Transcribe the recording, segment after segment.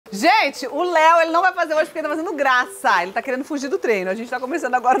Gente, o Léo, ele não vai fazer hoje porque ele tá fazendo graça. Ele tá querendo fugir do treino. A gente tá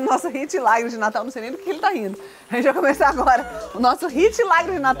começando agora o nosso HiitLagre de Natal. Não sei nem do que ele tá rindo. A gente vai começar agora o nosso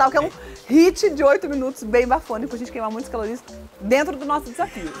HiitLagre de Natal, que é um hit de 8 minutos, bem bafônico, pra gente queimar muitas calorias dentro do nosso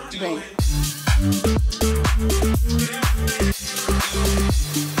desafio. Vem.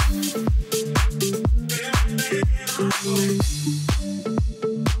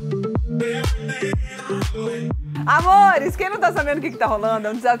 Amores, quem não tá sabendo o que tá rolando,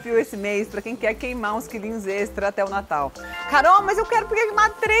 é um desafio esse mês pra quem quer queimar uns quilinhos extra até o Natal. Carol, mas eu quero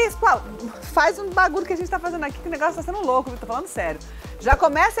queimar 3, faz um bagulho que a gente tá fazendo aqui, que o negócio tá sendo louco, eu tô falando sério. Já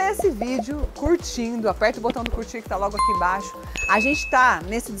começa esse vídeo curtindo, aperta o botão do curtir que tá logo aqui embaixo. A gente tá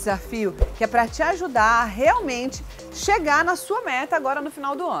nesse desafio que é pra te ajudar a realmente chegar na sua meta agora no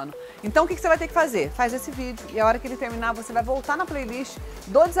final do ano. Então o que você vai ter que fazer? Faz esse vídeo e a hora que ele terminar você vai voltar na playlist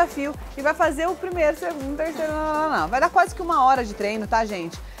do desafio e vai fazer o primeiro, segundo, terceiro, não. Vai dar quase que 1 hora de treino, tá,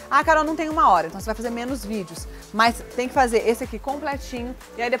 gente? Ah, Carol, não tem 1 hora, então você vai fazer menos vídeos. Mas tem que fazer esse aqui completinho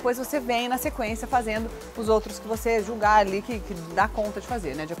e aí depois você vem na sequência fazendo os outros que você julgar ali que dá conta de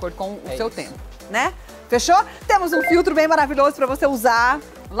fazer, né? De acordo com o seu tempo, né? Fechou? Temos um filtro bem maravilhoso para você usar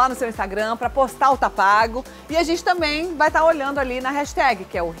lá no seu Instagram, para postar o Tá Pago. E a gente também vai estar olhando ali na hashtag,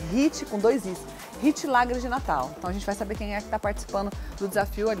 que é o HIT com 2 Is, HiitLagreDeNatal. Então a gente vai saber quem é que tá participando do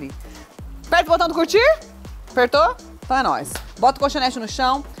desafio ali. Aperta o botão do curtir? Apertou? Então é nóis. Bota o colchonete no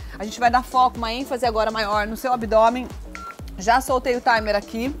chão. A gente vai dar foco, uma ênfase agora maior no seu abdômen. Já soltei o timer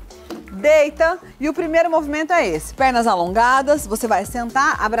aqui. Deita e o primeiro movimento é esse. Pernas alongadas, você vai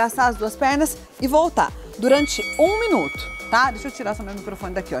sentar, abraçar as 2 pernas e voltar durante 1 minuto, tá? Deixa eu tirar só meu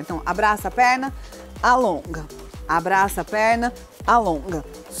microfone daqui, ó. Então, abraça a perna, alonga. Abraça a perna, alonga.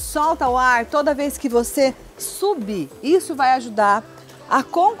 Solta o ar toda vez que você subir. Isso vai ajudar a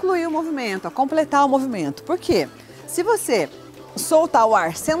concluir o movimento, a completar o movimento. Por quê? Se você soltar o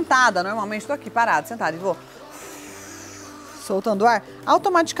ar sentada, normalmente estou aqui parado, sentada e vou soltando o ar,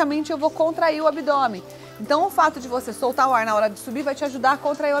 automaticamente eu vou contrair o abdômen. Então o fato de você soltar o ar na hora de subir vai te ajudar a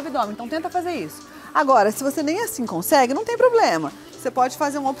contrair o abdômen. Então tenta fazer isso. Agora, se você nem assim consegue, não tem problema. Você pode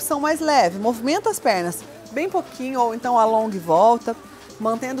fazer uma opção mais leve. Movimenta as pernas bem pouquinho ou então alonga e volta,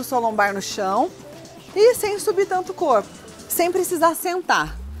 mantendo o seu lombar no chão e sem subir tanto o corpo, sem precisar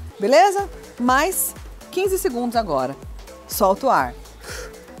sentar, beleza? Mais 15 segundos agora. Solta o ar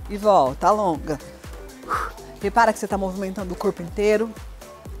e volta, alonga. Repara que você está movimentando o corpo inteiro.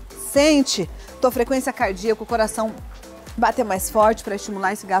 Sente tua frequência cardíaca, o coração bater mais forte para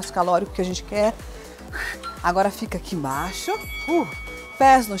estimular esse gasto calórico que a gente quer. Agora fica aqui embaixo,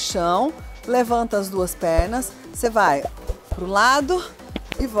 pés no chão, levanta as 2 pernas. Você vai pro lado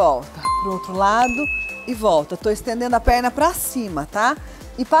e volta, pro outro lado e volta. Tô estendendo a perna para cima, tá?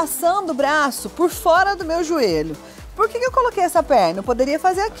 E passando o braço por fora do meu joelho. Por que eu coloquei essa perna? Eu poderia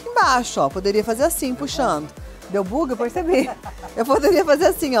fazer aqui embaixo, ó. Poderia fazer assim, puxando. Deu bug? Eu percebi. Eu poderia fazer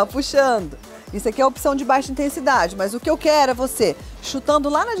assim, ó, puxando. Isso aqui é a opção de baixa intensidade, mas o que eu quero é você chutando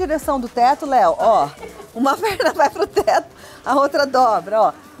lá na direção do teto, Léo, ó. Uma perna vai pro teto, a outra dobra,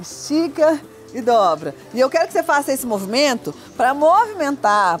 ó. Estica e dobra. E eu quero que você faça esse movimento para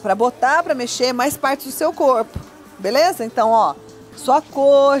movimentar, para botar, para mexer mais partes do seu corpo. Beleza? Então, ó, sua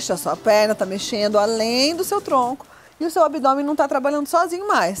coxa, sua perna tá mexendo além do seu tronco e o seu abdômen não tá trabalhando sozinho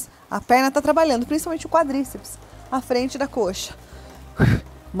mais. A perna tá trabalhando, principalmente o quadríceps, à frente da coxa.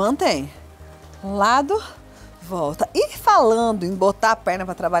 Mantém. Lado, volta. E falando em botar a perna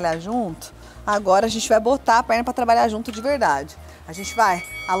para trabalhar junto, agora a gente vai botar a perna para trabalhar junto de verdade. A gente vai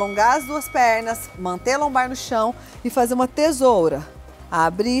alongar as 2 pernas, manter a lombar no chão e fazer uma tesoura.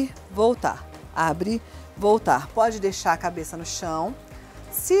 Abrir, voltar. Abrir, voltar. Pode deixar a cabeça no chão.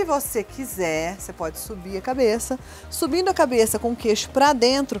 Se você quiser, você pode subir a cabeça. Subindo a cabeça com o queixo para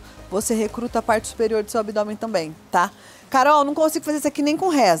dentro, você recruta a parte superior do seu abdômen também, tá? Carol, não consigo fazer isso aqui nem com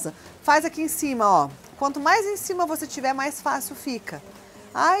reza. Faz aqui em cima, ó. Quanto mais em cima você tiver, mais fácil fica.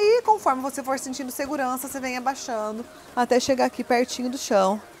 Aí, conforme você for sentindo segurança, você vem abaixando até chegar aqui pertinho do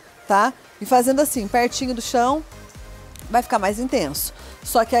chão, tá? E fazendo assim, pertinho do chão, vai ficar mais intenso.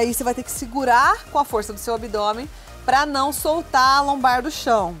 Só que aí você vai ter que segurar com a força do seu abdômen para não soltar a lombar do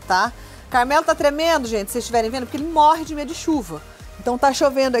chão, tá? Carmelo tá tremendo, gente, se vocês estiverem vendo, porque ele morre de medo de chuva. Então tá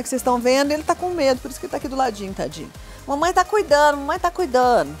chovendo aí que vocês estão vendo e ele tá com medo, por isso que ele tá aqui do ladinho, tadinho. Mamãe tá cuidando, mamãe tá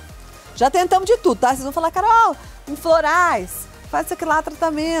cuidando. Já tentamos de tudo, tá? Vocês vão falar, Carol, em florais, faz isso aqui lá,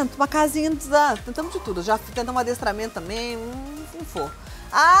 tratamento, uma casinha, tentamos de tudo. Já tentamos um adestramento também, não for.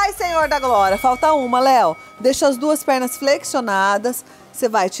 Ai, Senhor da Glória, falta uma, Léo. Deixa as 2 pernas flexionadas. Você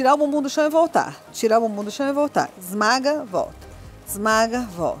vai tirar o bumbum do chão e voltar. Tirar o bumbum do chão e voltar. Esmaga, volta. Esmaga,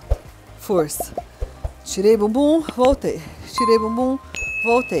 volta. Força. Tirei bumbum, voltei. Tirei bumbum,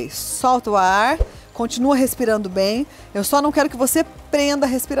 voltei. Solta o ar, continua respirando bem. Eu só não quero que você prenda a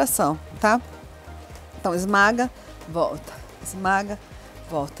respiração, tá? Então, esmaga, volta. Esmaga,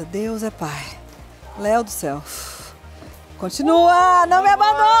 volta. Deus é Pai. Léo do céu. Continua, não me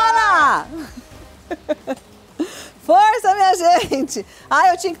abandona! Força, minha gente!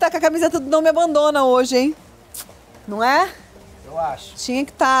 Eu tinha que estar com a camiseta do Não Me Abandona hoje, hein? Não é? Eu acho. Tinha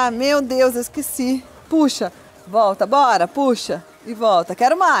que estar. Meu Deus, eu esqueci. Puxa, volta, bora, puxa e volta.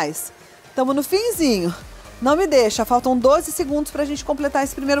 Quero mais. Estamos no finzinho. Não me deixa, faltam 12 segundos pra gente completar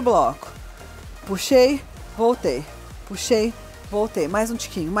esse primeiro bloco. Puxei, voltei. Puxei, voltei. Mais um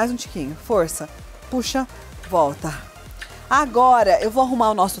tiquinho. Força. Puxa, volta. Agora eu vou arrumar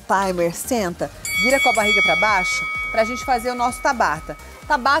o nosso timer. Senta, vira com a barriga pra baixo pra gente fazer o nosso Tabata.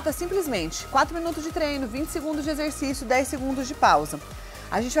 Tabata simplesmente 4 minutos de treino, 20 segundos de exercício, 10 segundos de pausa.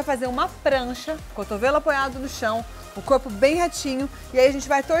 A gente vai fazer uma prancha, cotovelo apoiado no chão, o corpo bem retinho, e aí a gente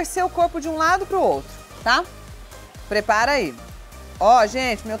vai torcer o corpo de um lado pro outro, tá? Prepara aí. Ó,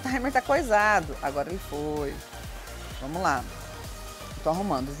 gente, meu timer tá coisado. Agora ele foi. Vamos lá. Tô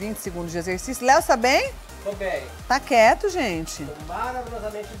arrumando 20 segundos de exercício. Léo, tá bem? Tô bem. Tá quieto, gente. Tô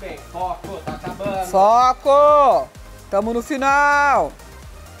maravilhosamente bem. Foco, tá acabando. Foco! Tamo no final.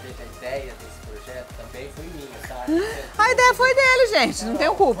 Gente, a ideia desse projeto também foi minha, tá? A ideia foi dele, gente. Não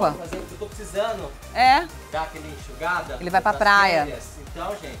tenho culpa. Vamos fazer o que eu tô precisando. Dar aquele enxugada. Ele vai pra praia. Férias. Então,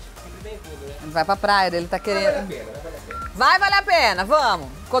 gente, sempre bem tudo, né? Ele vai pra praia, ele tá querendo. Vai valer a pena, vai valer a pena. Vai valer a pena, vamos.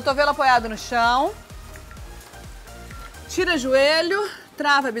 Cotovelo apoiado no chão. Tira joelho,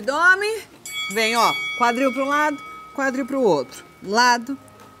 trava abdômen. Vem, ó, quadril para um lado, quadril para o outro. Lado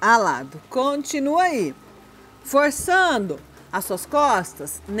a lado. Continua aí. Forçando as suas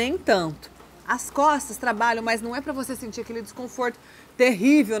costas, nem tanto. As costas trabalham, mas não é para você sentir aquele desconforto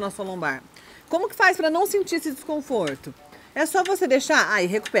terrível na sua lombar. Como que faz para não sentir esse desconforto? É só você deixar, aí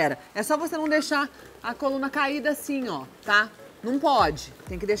recupera. É só você não deixar a coluna caída assim, ó, tá? Não pode.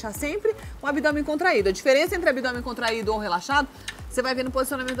 Tem que deixar sempre o abdômen contraído. A diferença entre abdômen contraído ou relaxado, você vai ver no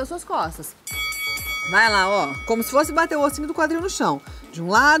posicionamento das suas costas. Vai lá, ó, como se fosse bater o ossinho do quadril no chão. De um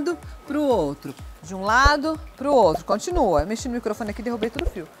lado pro outro. De um lado pro outro. Continua. Mexi no microfone aqui, derrubei todo o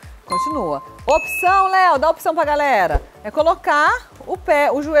fio. Continua. Opção, Léo, dá opção pra galera. É colocar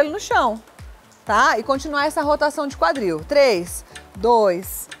o joelho no chão, tá? E continuar essa rotação de quadril. 3,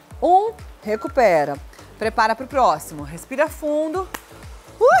 2, 1, recupera. Prepara pro próximo. Respira fundo.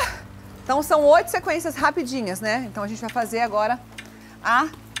 Então são 8 sequências rapidinhas, né? Então a gente vai fazer agora a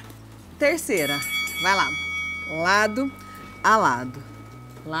terceira. Vai lá. Lado a lado.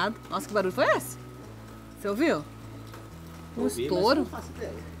 Lado. Nossa, que barulho foi esse? Você ouviu? Um estouro.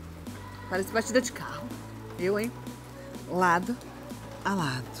 Parece batida de carro. Eu, hein? Lado a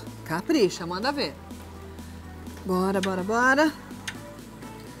lado. Capricha, manda ver. Bora, bora, bora.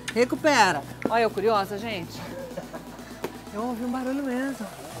 Recupera. Olha eu curiosa, gente. Eu ouvi um barulho mesmo.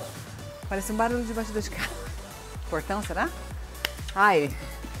 Parece um barulho de batida de carro. Portão, será? Aí.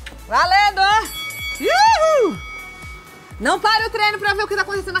 Valendo! Uhul! Não pare o treino pra ver o que tá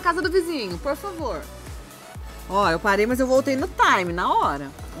acontecendo na casa do vizinho, por favor. Ó, eu parei, mas eu voltei no time, na hora.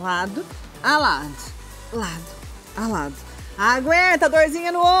 Lado a lado. Lado a lado. Aguenta,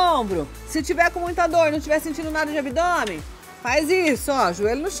 dorzinha no ombro. Se tiver com muita dor, não estiver sentindo nada de abdômen, faz isso, ó,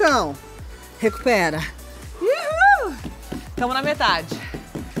 joelho no chão. Recupera. Uhul! Estamos na metade.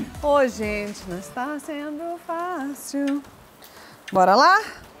 Ô, gente, não está sendo fácil. Bora lá?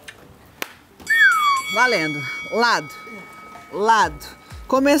 Valendo. Lado. Lado.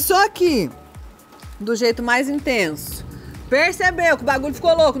 Começou aqui, do jeito mais intenso. Percebeu que o bagulho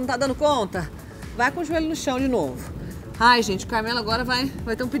ficou louco, não tá dando conta? Vai com o joelho no chão de novo. Ai, gente, o Carmelo agora vai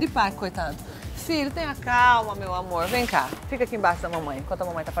ter um piripaque, coitado. Filho, tenha calma, meu amor. Vem cá, fica aqui embaixo da mamãe, enquanto a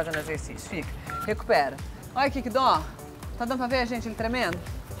mamãe tá fazendo exercício. Fica, recupera. Olha aqui que dó. Tá dando pra ver, gente, ele tremendo?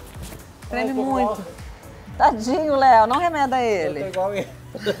 Treme muito. Tadinho, Léo, não remeda ele. Eu tô igual ele.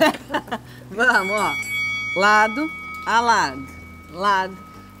 Vamos, ó. Lado a lado. Lado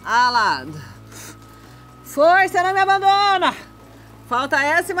a lado. Força, não me abandona. Falta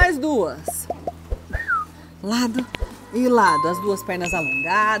essa e mais duas. Lado e lado. As duas pernas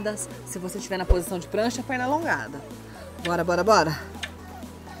alongadas. Se você estiver na posição de prancha, perna alongada. Bora, bora, bora.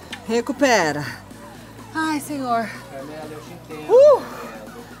 Recupera. Ai, Senhor. Eu te entendo.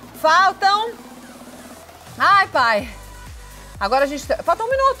 Faltam... Ai, pai. Agora a gente... Falta 1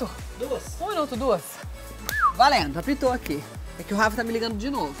 minuto. 2. 1 minuto, 2. Valendo, apitou aqui. É que o Rafa tá me ligando de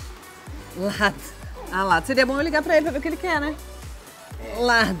novo. Lado a lado. Seria bom eu ligar pra ele pra ver o que ele quer, né?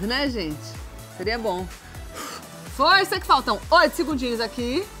 Lado, né, gente? Seria bom. Força que faltam 8 segundinhos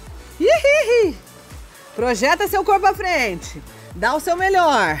aqui. Projeta seu corpo à frente. Dá o seu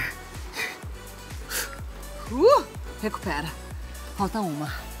melhor. Recupera. Falta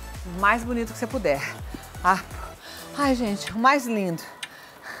uma. O mais bonito que você puder. Ai, gente, o mais lindo.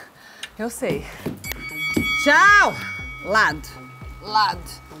 Eu sei. Tchau! Lado, lado,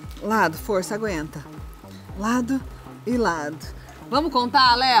 lado. Força, aguenta. Lado e lado. Vamos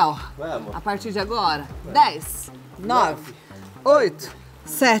contar, Léo? Vamos. A partir de agora? 10, 9, 8,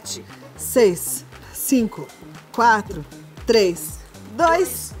 7, 6, 5, 4, 3,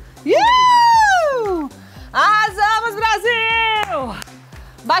 2. Arrasamos, Brasil!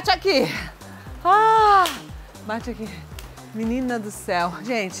 Bate aqui. Bate aqui. Menina do céu.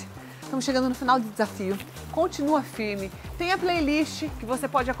 Gente, estamos chegando no final do desafio. Continua firme. Tem a playlist que você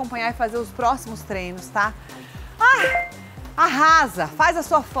pode acompanhar e fazer os próximos treinos, tá? Arrasa, faz a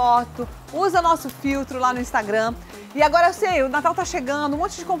sua foto, usa nosso filtro lá no Instagram. E agora eu sei, o Natal tá chegando, um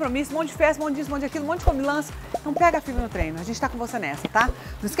monte de compromisso, um monte de festa, um monte disso, um monte daquilo, um monte de comilança. Então pega firme no treino, a gente tá com você nessa, tá?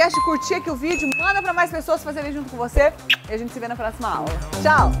 Não esquece de curtir aqui o vídeo, manda pra mais pessoas fazerem junto com você e a gente se vê na próxima aula.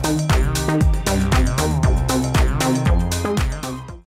 Tchau!